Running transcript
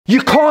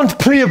You can't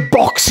play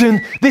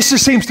boxing. This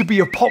seems to be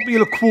a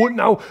popular quote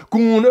now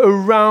going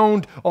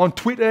around on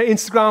Twitter,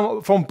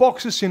 Instagram from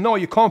boxers saying, no,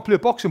 you can't play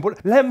boxing.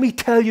 But let me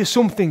tell you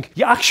something.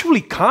 You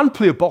actually can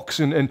play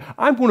boxing. And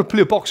I'm going to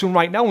play boxing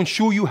right now and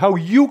show you how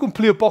you can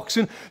play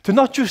boxing to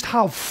not just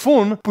have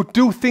fun, but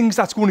do things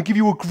that's going to give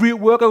you a great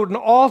workout and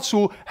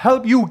also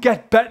help you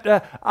get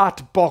better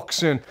at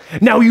boxing.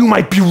 Now you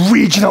might be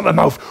raging out the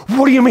mouth.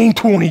 What do you mean,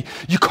 Tony?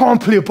 You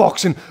can't play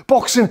boxing.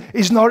 Boxing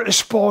is not a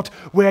sport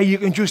where you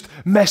can just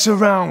mess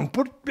around.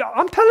 But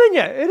I'm telling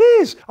you, it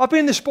is. I've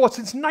been in the sport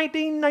since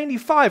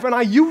 1995 and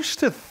I used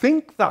to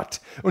think that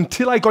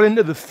until I got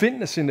into the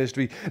fitness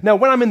industry. Now,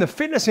 when I'm in the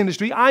fitness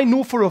industry, I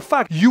know for a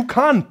fact you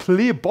can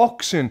play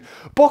boxing.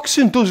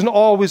 Boxing doesn't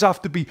always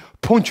have to be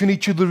punching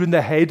each other in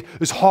the head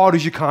as hard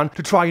as you can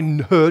to try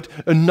and hurt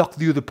and knock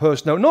the other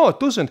person out. No, it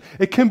doesn't.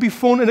 It can be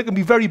fun and it can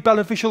be very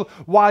beneficial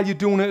while you're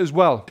doing it as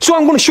well. So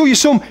I'm going to show you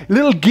some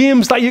little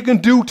games that you can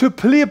do to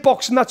play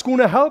boxing that's going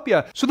to help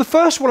you. So the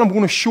first one I'm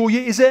going to show you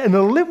is an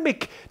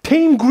Olympic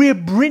Team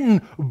Great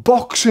Britain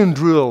boxing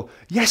drill.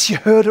 Yes, you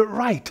heard it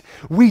right.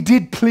 We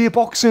did play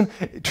boxing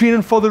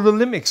training for the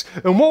Olympics.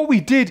 And what we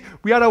did,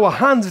 we had our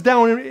hands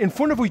down in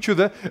front of each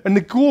other and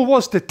the goal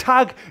was to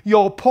tag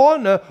your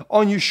partner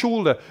on your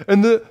shoulder.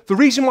 And the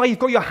reason why you've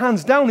got your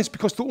hands down is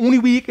because the only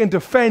way you can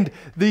defend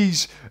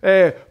these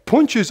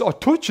punches or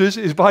touches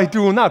is by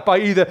doing that, by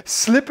either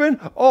slipping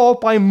or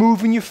by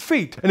moving your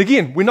feet. And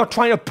again, we're not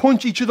trying to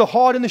punch each other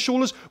hard in the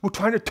shoulders, we're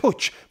trying to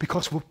touch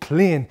because we're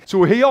playing. So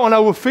we're here on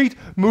our feet,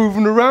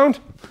 moving around.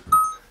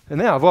 And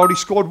there, I've already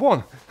scored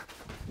one.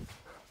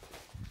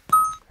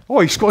 Oh,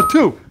 he scored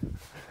two.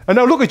 And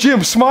now look at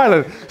Jim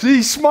smiling. See,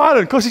 he's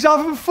smiling because he's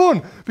having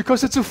fun,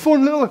 because it's a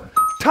fun little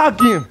tag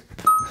game.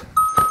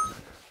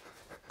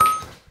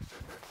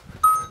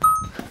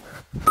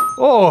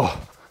 Oh,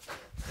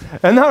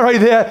 and that right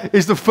there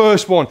is the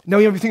first one. Now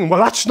you'll be thinking, well,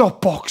 that's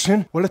not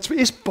boxing. Well,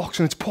 it's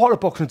boxing. It's part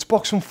of boxing. It's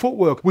boxing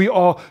footwork. We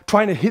are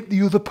trying to hit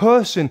the other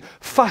person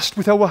fast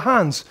with our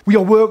hands. We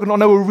are working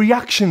on our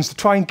reactions to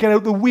try and get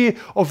out the way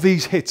of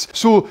these hits.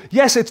 So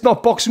yes, it's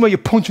not boxing where you're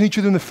punching each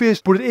other in the face,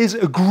 but it is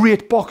a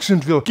great boxing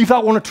drill. Give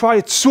that one a try.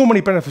 It's so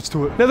many benefits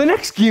to it. Now the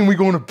next game we're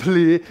going to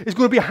play is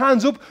going to be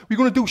hands up. We're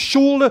going to do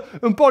shoulder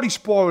and body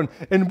sparring.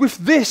 And with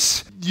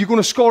this, you're going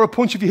to score a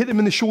punch if you hit them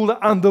in the shoulder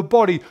and the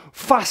body,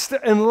 fast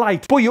and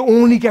light. But you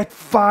only get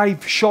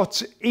 5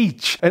 shots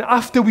each. And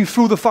after we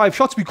threw the 5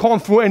 shots, we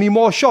can't throw any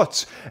more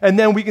shots. And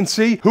then we can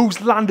see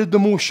who's landed the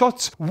most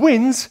shots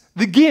wins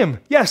the game.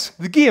 Yes,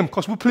 the game,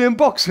 because we're playing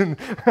boxing.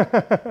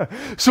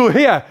 So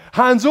here,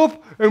 hands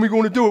up, and we're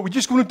going to do it. We're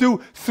just going to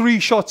do 3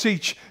 shots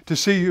each to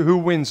see who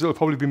wins. It'll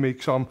probably be me,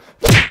 because I'm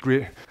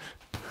great.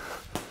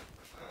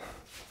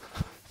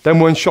 Them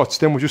weren't shots,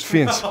 them were just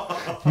feints.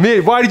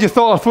 Mate, why did you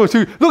thought I thought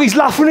 2? Look, he's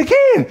laughing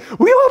again.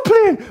 We are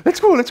playing. Let's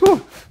go, let's go.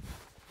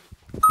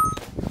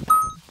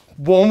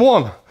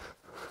 1-1.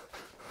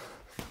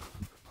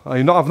 Oh,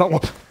 you're not having that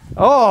one.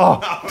 Oh!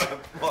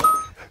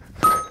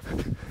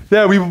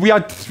 Yeah, we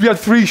had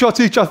 3 shots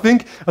each, I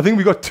think. I think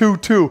we got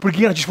 2-2. But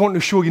again, I just wanted to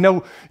show you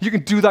now, you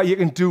can do that. You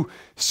can do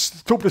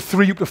up to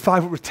 3, up to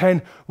 5, up to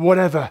 10,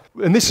 whatever.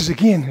 And this is,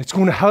 again, it's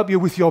going to help you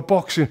with your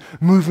boxing,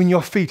 moving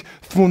your feet,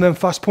 throwing them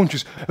fast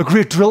punches. A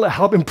great drill to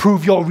help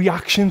improve your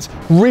reactions.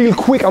 Real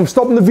quick, I'm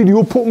stopping the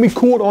video, putting my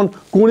coat on,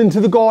 going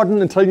into the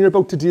garden and telling you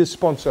about today's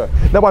sponsor.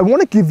 Now, I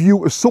want to give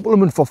you a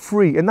supplement for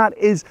free, and that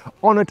is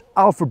Onnit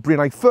Alpha Brain.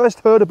 I first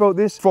heard about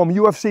this from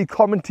UFC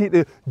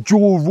commentator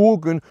Joe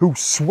Rogan, who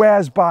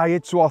swears by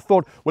it. So I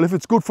thought, well, if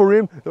it's good for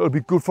him, it'll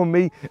be good for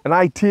me. And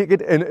I take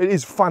it, and it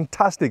is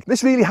fantastic.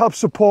 This really helps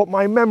support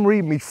my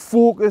memory, my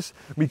focus,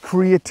 my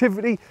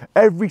creativity,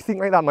 everything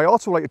like that. And I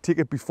also like to take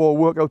it before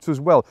workouts as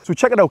well. So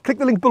check it out. Click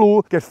the link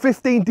below. Get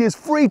 15 days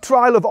free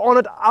trial of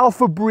Onnit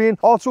Alpha Brain.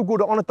 Also go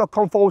to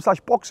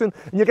onnit.com/boxing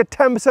and you get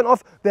 10%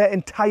 off their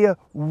entire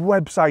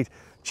website.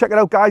 Check it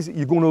out, guys.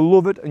 You're going to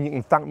love it and you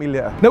can thank me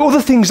later. Now,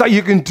 other things that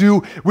you can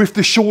do with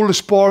the shoulder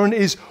sparring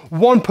is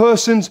one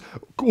person's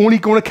only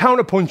going to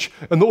counter punch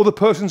and the other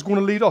person's going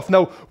to lead off.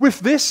 Now,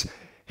 with this,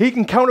 he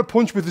can counter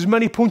punch with as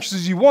many punches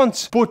as he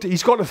wants, but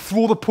he's got to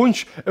throw the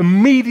punch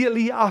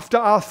immediately after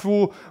I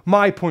throw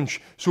my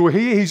punch. So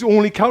here, he's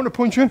only counter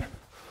punching.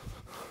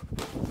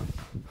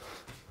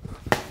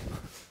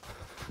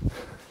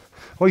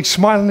 Oh, he's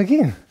smiling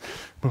again.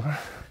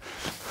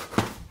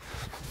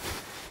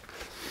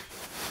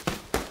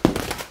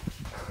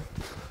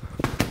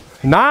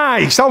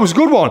 Nice, that was a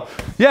good one.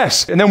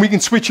 Yes, and then we can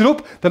switch it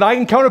up. Then I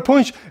can counter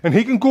punch and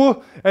he can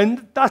go,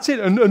 and that's it.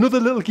 And another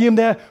little game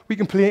there we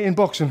can play in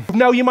boxing.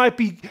 Now you might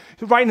be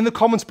writing in the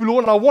comments below,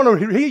 and I want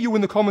to hear you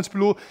in the comments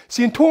below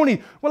saying,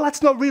 Tony, well,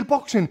 that's not real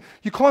boxing.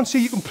 You can't say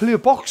you can play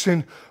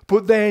boxing,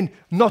 but then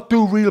not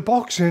do real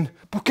boxing.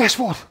 But guess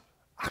what?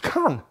 I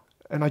can.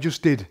 And I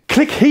just did.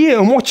 Click here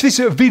and watch this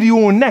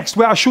video next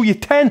where I show you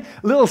 10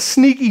 little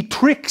sneaky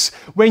tricks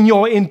when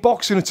you're in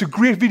boxing. It's a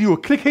great video.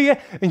 Click here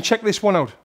and check this one out.